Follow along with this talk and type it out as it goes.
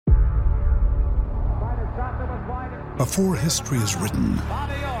Before history is written,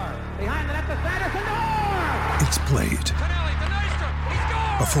 it's played.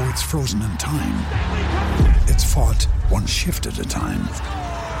 Before it's frozen in time, it's fought one shift at a time.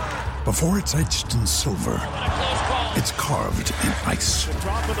 Before it's etched in silver, it's carved in ice.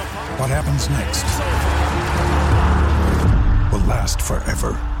 What happens next will last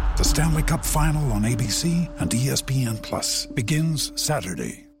forever. The Stanley Cup Final on ABC and ESPN Plus begins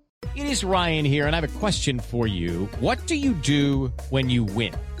Saturday. It is Ryan here, and I have a question for you. What do you do when you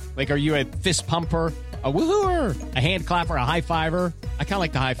win? Like, are you a fist pumper, a woo-hooer, a hand clapper, a high fiver? I kind of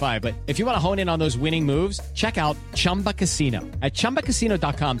like the high five, but if you want to hone in on those winning moves, check out Chumba Casino. At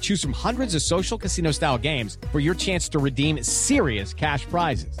ChumbaCasino.com, choose from hundreds of social casino-style games for your chance to redeem serious cash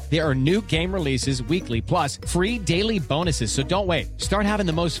prizes. There are new game releases weekly, plus free daily bonuses. So don't wait. Start having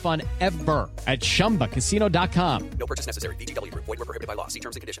the most fun ever at ChumbaCasino.com. No purchase necessary. VGW Group. Void where prohibited by law. See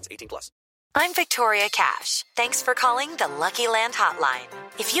terms and conditions. 18+. I'm Victoria Cash. Thanks for calling the Lucky Land Hotline.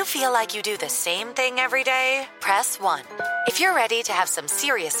 If you feel like you do the same thing every day, press 1. If you're ready to have some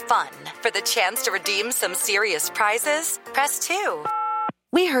serious fun for the chance to redeem some serious prizes, press 2.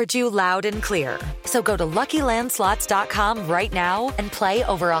 We heard you loud and clear. So go to LuckyLandSlots.com right now and play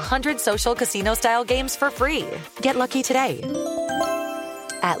over 100 social casino-style games for free. Get lucky today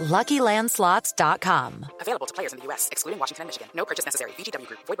at LuckyLandSlots.com. Available to players in the U.S., excluding Washington and Michigan. No purchase necessary. VGW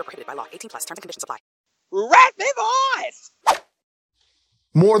Group. Void where prohibited by law. 18+. Terms and conditions apply. Raspy Voice!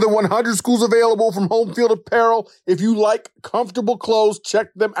 More than 100 schools available from Home Field Apparel. If you like comfortable clothes,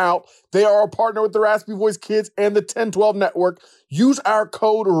 check them out. They are a partner with the Raspy Voice Kids and the 1012 Network. Use our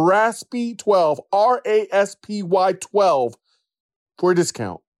code RASPY12, RASPY12, for a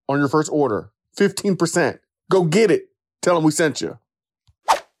discount on your first order. 15%. Go get it. Tell them we sent you.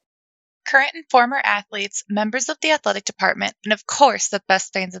 Current and former athletes, members of the athletic department, and of course the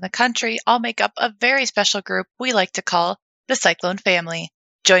best fans in the country all make up a very special group we like to call the Cyclone family.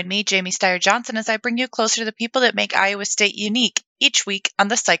 Join me, Jamie Steyer Johnson, as I bring you closer to the people that make Iowa State unique each week on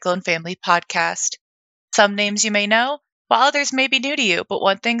the Cyclone Family podcast. Some names you may know, while others may be new to you, but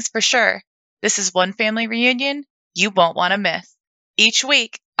one thing's for sure. This is one family reunion you won't want to miss. Each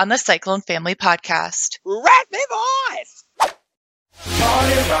week on the Cyclone Family podcast. Raspy Voice!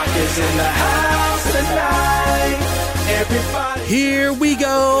 Party Rock is in the house tonight. Everybody. Here we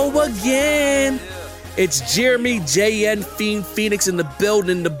go again. It's Jeremy J.N. Fiend Phoenix in the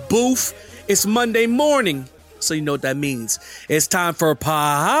building, in the booth. It's Monday morning, so you know what that means. It's time for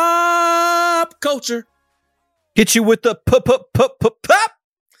Pop Culture. Hit you with the pop.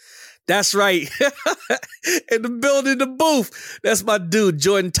 That's right. In the building, the booth. That's my dude,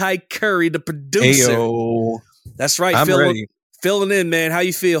 Jordan Ty Curry, the producer. Ayo. That's right. I'm ready. Filling in, man. How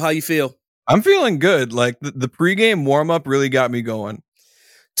you feel? I'm feeling good. Like the pregame warm-up really got me going.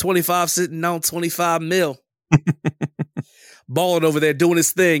 25 sitting on 25 mil. Balling over there, doing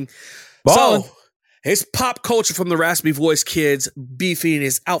his thing. Ballin'. So, it's Pop Culture from the Raspy Voice Kids. Beefing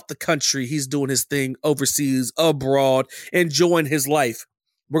is out the country. He's doing his thing overseas, abroad, enjoying his life.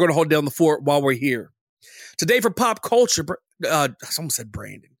 We're going to hold down the fort while we're here. Today for Pop Culture, someone said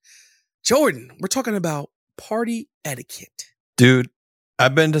Brandon. Jordan, we're talking about party etiquette. Dude,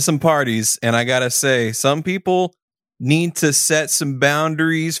 I've been to some parties, and I gotta say, some people need to set some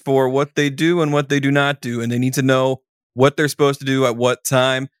boundaries for what they do and what they do not do, and they need to know what they're supposed to do at what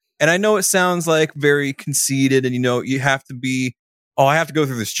time. And I know it sounds like very conceited, and you have to be, I have to go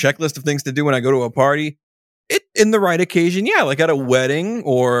through this checklist of things to do when I go to a party. In the right occasion, yeah, like at a wedding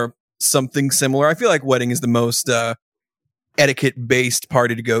or something similar. I feel like wedding is the most etiquette-based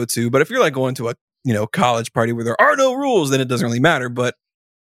party to go to, but if you're like going to a college party where there are no rules, then it doesn't really matter. But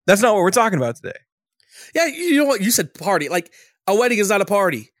that's not what we're talking about today. Yeah, you know what? You said party. Like, a wedding is not a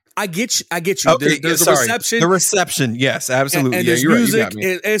party. I get you. Okay, there's a reception. The reception, yes, absolutely. And there's music,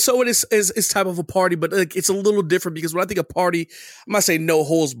 and so it is type of a party, but like it's a little different because when I think of party, I'm not saying no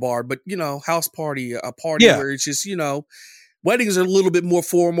holds barred, but house party, a party where it's just weddings are a little bit more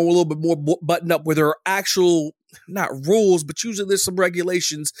formal, a little bit more buttoned up, where there are actual not rules, but usually there's some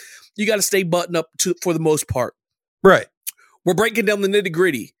regulations. You got to stay buttoned up for the most part. Right. We're breaking down the nitty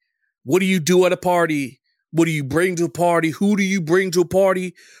gritty. What do you do at a party? What do you bring to a party? Who do you bring to a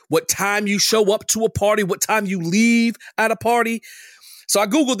party? What time you show up to a party? What time you leave at a party? So I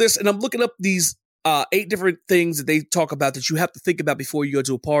Googled this and I'm looking up these 8 different things that they talk about that you have to think about before you go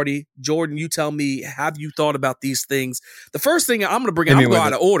to a party. Jordan, you tell me, have you thought about these things? The first thing I'm going to bring up, I'm going to go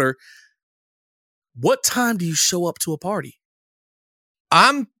out of order. What time do you show up to a party?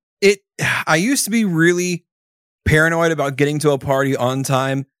 I used to be really paranoid about getting to a party on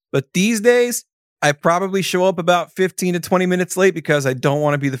time, but these days I probably show up about 15 to 20 minutes late because I don't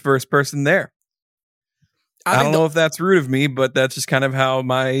want to be the first person there. I don't know if that's rude of me, but that's just kind of how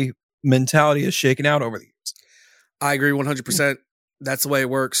my mentality is shaken out over the years. I agree 100%. That's the way it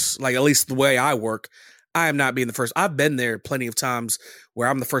works. Like, at least the way I work. I am not being the first. I've been there plenty of times where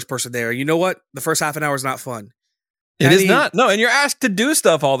I'm the first person there. You know what? The first half an hour is not fun. It is not. No, and you're asked to do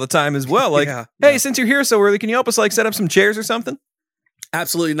stuff all the time as well. Like, hey, since you're here so early, can you help us like set up some chairs or something?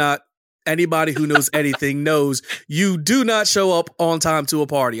 Absolutely not. Anybody who knows anything knows you do not show up on time to a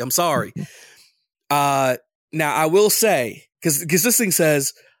party. I'm sorry. Now, I will say, because this thing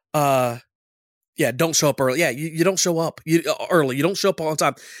says, don't show up early. Yeah, you don't show up early. You don't show up on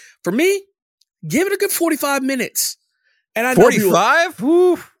time. For me, give it a good 45 minutes. And I know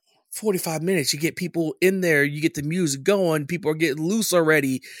 45? 45 minutes. You get people in there. You get the music going. People are getting loose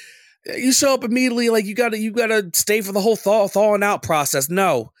already. You show up immediately like you gotta stay for the whole thawing out process.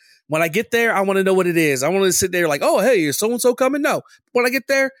 No. When I get there, I want to know what it is. I want to sit there like, oh, hey, is so-and-so coming? No. When I get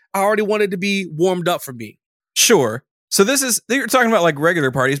there, I already wanted to be warmed up for me. Sure. So you're talking about like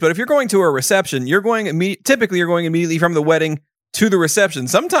regular parties, but if you're going to a reception, typically you're going immediately from the wedding to the reception.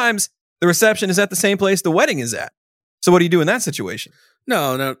 Sometimes the reception is at the same place the wedding is at. So what do you do in that situation?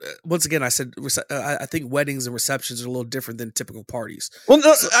 No. Once again, I said I think weddings and receptions are a little different than typical parties. Well,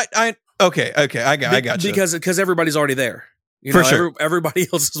 no, okay, I got you. Because everybody's already there. For sure. Everybody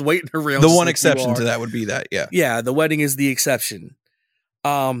else is waiting around. The one exception to that would be that, yeah. Yeah, the wedding is the exception.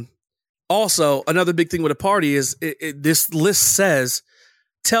 Also, another big thing with a party is this list says,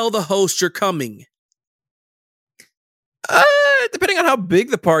 tell the host you're coming. Depending on how big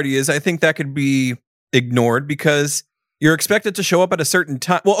the party is, I think that could be ignored because you're expected to show up at a certain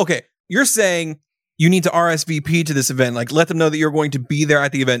time. Well, okay, you're saying you need to RSVP to this event, like let them know that you're going to be there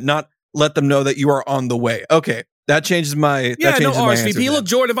at the event, not let them know that you are on the way. Okay. That changes my RSVP. Look,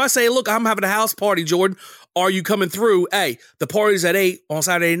 Jordan, if I say, look, I'm having a house party, Jordan, are you coming through? Hey, the party's at 8 on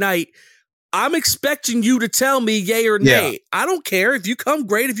Saturday night. I'm expecting you to tell me yay or nay. Yeah. I don't care. If you come,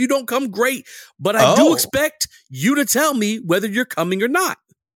 great. If you don't come, great. But I do expect you to tell me whether you're coming or not.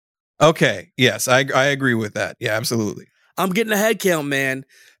 Okay. Yes, I agree with that. Yeah, absolutely. I'm getting a head count, man.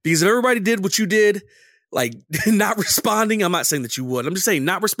 Because if everybody did what you did, like not responding, I'm not saying that you would. I'm just saying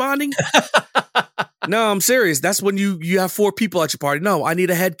not responding. No, I'm serious. That's when you have 4 people at your party. No, I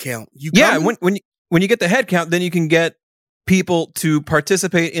need a head count. When you get the head count, then you can get people to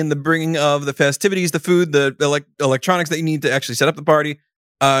participate in the bringing of the festivities, the food, the electronics that you need to actually set up the party,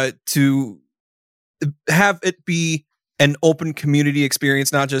 to have it be an open community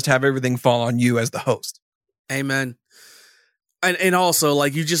experience, not just have everything fall on you as the host. Amen. And also,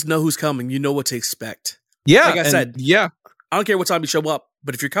 like, you just know who's coming. You know what to expect. Yeah. Like I said, yeah. I don't care what time you show up,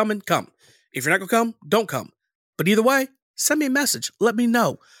 but if you're coming, come. If you're not going to come, don't come. But either way, send me a message. Let me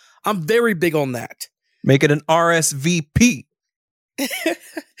know. I'm very big on that. Make it an RSVP.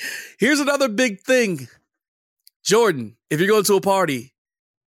 Here's another big thing. Jordan, if you're going to a party,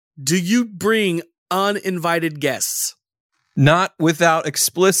 do you bring uninvited guests? Not without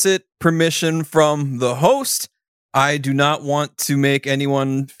explicit permission from the host. I do not want to make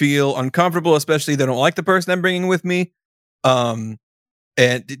anyone feel uncomfortable, especially if they don't like the person I'm bringing with me. And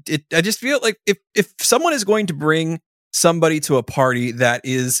I just feel like if someone is going to bring somebody to a party that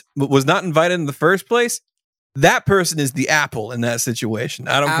was not invited in the first place, that person is the apple in that situation.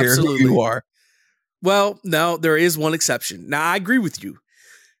 I don't care who you are. Well, no, there is one exception. Now, I agree with you.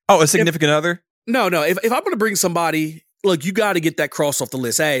 Oh, a significant other? No. If I'm going to bring somebody, look, you got to get that cross off the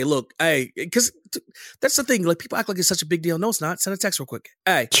list. Hey, look, because that's the thing. Like, people act like it's such a big deal. No, it's not. Send a text real quick.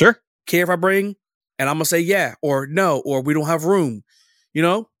 Hey, sure. Care if I bring? And I'm going to say yeah or no, or we don't have room. You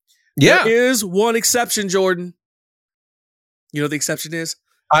know? Yeah. There is one exception, Jordan. You know what the exception is?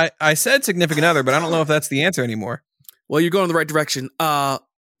 I said significant other, but I don't know if that's the answer anymore. Well, you're going in the right direction.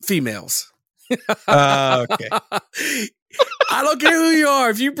 Females. Okay. I don't care who you are.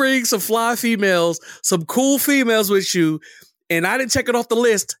 If you bring some fly females, some cool females with you, and I didn't check it off the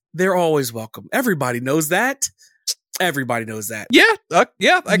list, they're always welcome. Everybody knows that. Everybody knows that. Yeah.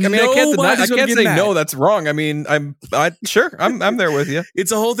 Yeah. I can't say no, that's wrong. I mean, I'm there with you.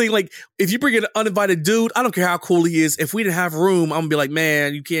 It's a whole thing. Like, if you bring an uninvited dude, I don't care how cool he is. If we didn't have room, I'm gonna be like,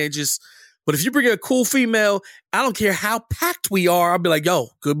 man, you can't just. But if you bring a cool female, I don't care how packed we are. I'll be like, yo,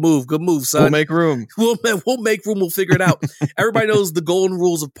 good move, son. We'll make room. We'll make room. We'll figure it out. Everybody knows the golden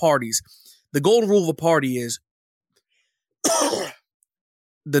rules of parties. The golden rule of a party is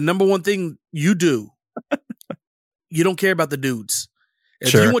the number one thing you do. You don't care about the dudes.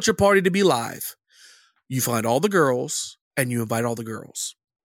 If you want your party to be live, you find all the girls and you invite all the girls.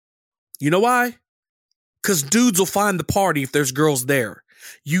 You know why? Because dudes will find the party if there's girls there.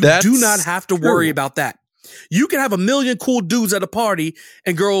 You do not have to worry about that. You can have 1 million cool dudes at a party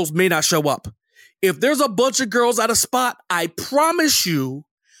and girls may not show up. If there's a bunch of girls at a spot, I promise you,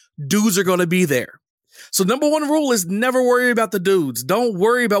 dudes are going to be there. So number one rule is never worry about the dudes. Don't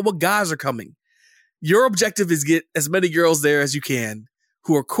worry about what guys are coming. Your objective is get as many girls there as you can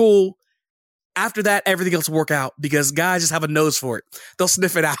who are cool. After that, everything else will work out because guys just have a nose for it. They'll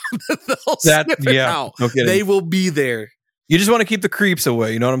sniff it out. Out. No kidding. They will be there. You just want to keep the creeps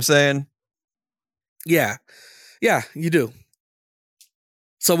away. You know what I'm saying? Yeah. Yeah, you do.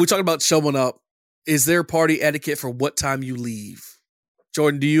 So we talked about showing up. Is there party etiquette for what time you leave?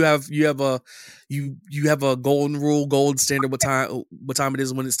 Jordan, do you have a golden rule, golden standard? What time it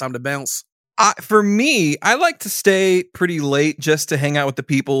is when it's time to bounce? For me, I like to stay pretty late just to hang out with the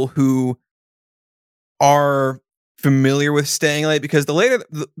people who are familiar with staying late, because the later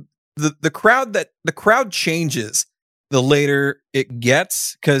the crowd changes the later it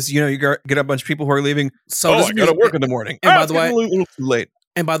gets, because you get a bunch of people who are leaving. So I gotta work in the morning. And by the way, a little too late.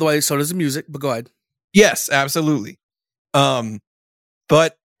 And by the way, so does the music. But go ahead. Yes, absolutely.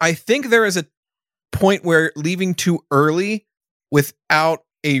 But I think there is a point where leaving too early without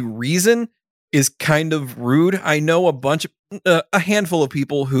a reason is kind of rude. I know a handful of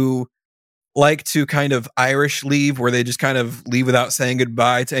people who like to kind of Irish leave, where they just kind of leave without saying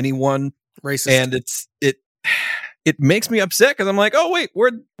goodbye to anyone. Racist. And it makes me upset because I'm like, oh wait,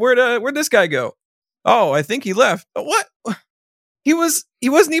 where'd this guy go? Oh, I think he left. But what? He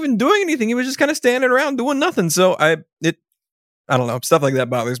wasn't even doing anything. He was just kind of standing around doing nothing. So I don't know. Stuff like that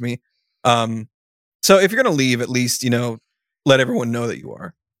bothers me. So if you're gonna leave, at least let everyone know that you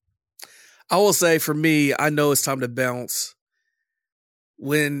are. I will say, for me, I know it's time to bounce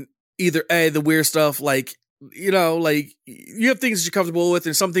when either the weird stuff, like you have things that you're comfortable with,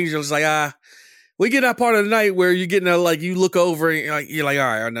 and some things you're just like, we get that part of the night where you're getting you look over and you're like, all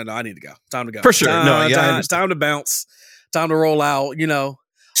right, no, I need to go. Time to go. For sure. Time to bounce. Time to roll out.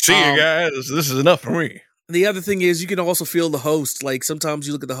 See you guys. This is enough for me. The other thing is you can also feel the host. Like sometimes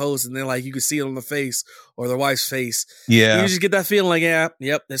you look at the host and then you can see it on the face or their wife's face. Yeah. You just get that feeling like,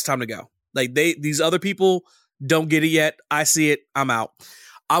 yep, it's time to go. Like these other people don't get it yet. I see it. I'm out.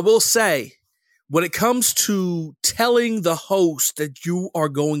 I will say, when it comes to telling the host that you are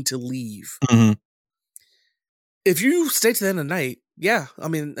going to leave, mm-hmm. if you stay to the end of the night, yeah, I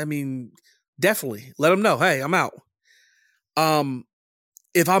mean, definitely let them know, hey, I'm out.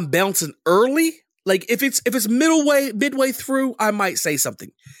 If I'm bouncing early, like if it's midway through, I might say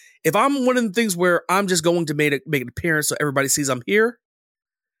something. If I'm one of the things where I'm just going to make an appearance so everybody sees I'm here,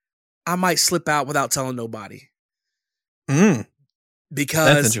 I might slip out without telling nobody.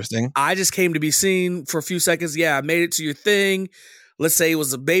 Because that's interesting. I just came to be seen for a few seconds. Yeah, I made it to your thing. Let's say it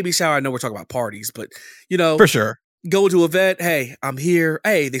was a baby shower. I know we're talking about parties, but for sure. Go to an event. Hey, I'm here.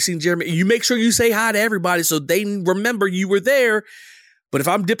 Hey, they seen Jeremy. You make sure you say hi to everybody so they remember you were there. But if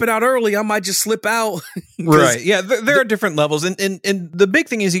I'm dipping out early, I might just slip out. Right. Yeah. There are different levels. And the big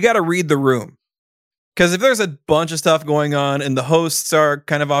thing is you got to read the room. Because if there's a bunch of stuff going on and the hosts are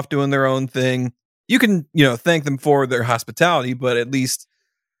kind of off doing their own thing, you can, thank them for their hospitality, but at least,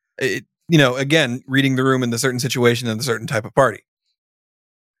 again, reading the room in the certain situation and the certain type of party.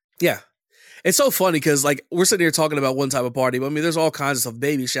 Yeah. It's so funny because we're sitting here talking about one type of party, but I mean, there's all kinds of stuff,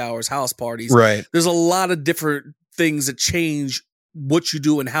 baby showers, house parties. Right. There's a lot of different things that change what you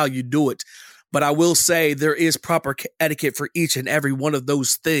do and how you do it. But I will say there is proper etiquette for each and every one of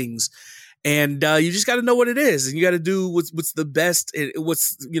those things. And you just got to know what it is. And you got to do what's the best,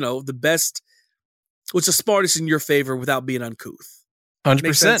 what's the smartest in your favor without being uncouth.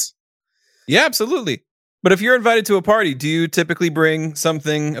 100%. Yeah, absolutely. But if you're invited to a party, do you typically bring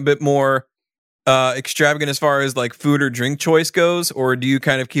something a bit more extravagant as far as food or drink choice goes? Or do you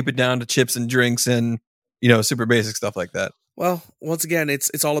kind of keep it down to chips and drinks and, super basic stuff like that? Well, once again,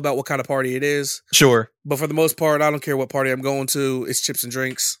 it's all about what kind of party it is. Sure. But for the most part, I don't care what party I'm going to. It's chips and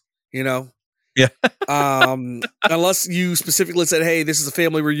drinks, Yeah. Unless you specifically said, hey, this is a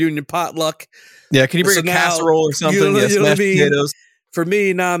family reunion potluck. Yeah. Can you bring a casserole or something? Mashed potatoes. For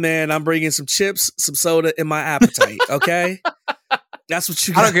me, nah, man, I'm bringing some chips, some soda, and my appetite. Okay. That's what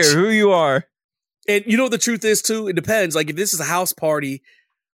you got. I don't care who you are. And you know what the truth is too? It depends. If this is a house party,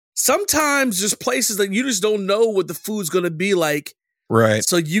 sometimes there's places that you just don't know what the food's going to be like. Right.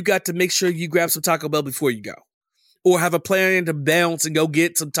 So you got to make sure you grab some Taco Bell before you go. Or have a plan to bounce and go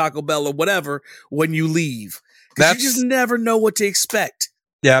get some Taco Bell or whatever when you leave. You just never know what to expect.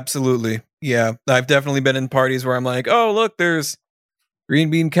 Yeah, absolutely. Yeah. I've definitely been in parties where I'm like, oh, look, there's green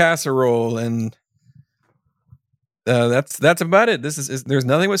bean casserole and that's about it. There's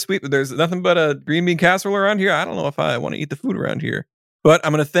nothing with sweet. There's nothing but a green bean casserole around here. I don't know if I want to eat the food around here, but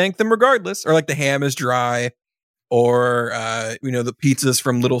I'm going to thank them regardless. Or the ham is dry or, the pizzas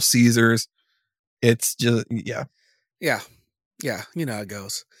from Little Caesars. It's just, yeah. Yeah. You know how it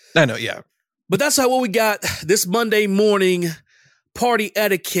goes. I know. Yeah. But that's what we got this Monday morning. Party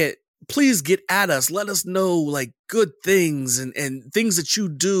etiquette. Please get at us. Let us know like good things and things that you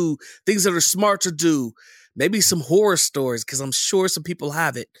do, things that are smart to do. Maybe some horror stories, because I'm sure some people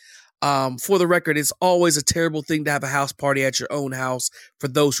have it. For the record, it's always a terrible thing to have a house party at your own house, for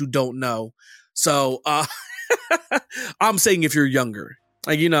those who don't know. So I'm saying if you're younger,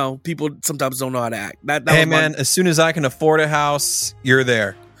 like, you know, people sometimes don't know how to act. Hey, man, as soon as I can afford a house, you're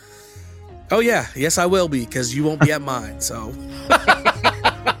there. Oh, yeah. Yes, I will be, because you won't be at mine. So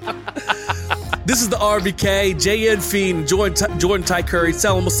this is the RVK, JN Fiend, Jordan Ty Curry.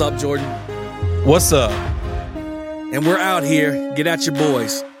 Tell him what's up, Jordan. What's up? And we're out here. Get at your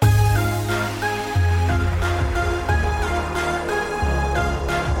boys.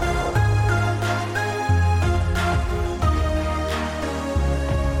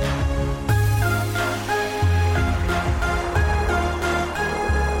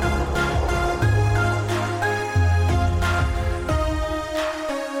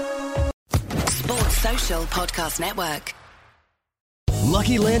 Podcast Network.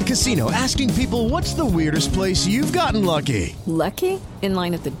 Lucky Land Casino, asking people, what's the weirdest place you've gotten lucky? Lucky? In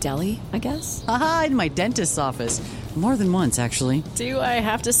line at the deli, I guess? Aha, in my dentist's office. More than once, actually. Do I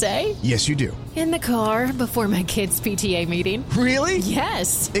have to say? Yes, you do. In the car before my kids' PTA meeting. Really?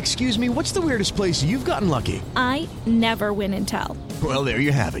 Yes. Excuse me, what's the weirdest place you've gotten lucky? I never win and tell. Well, there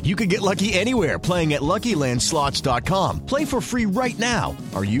you have it. You can get lucky anywhere, playing at LuckyLandSlots.com. Play for free right now.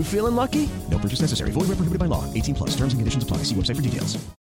 Are you feeling lucky? No purchase necessary. Void where prohibited by law. 18+. Terms and conditions apply. See website for details.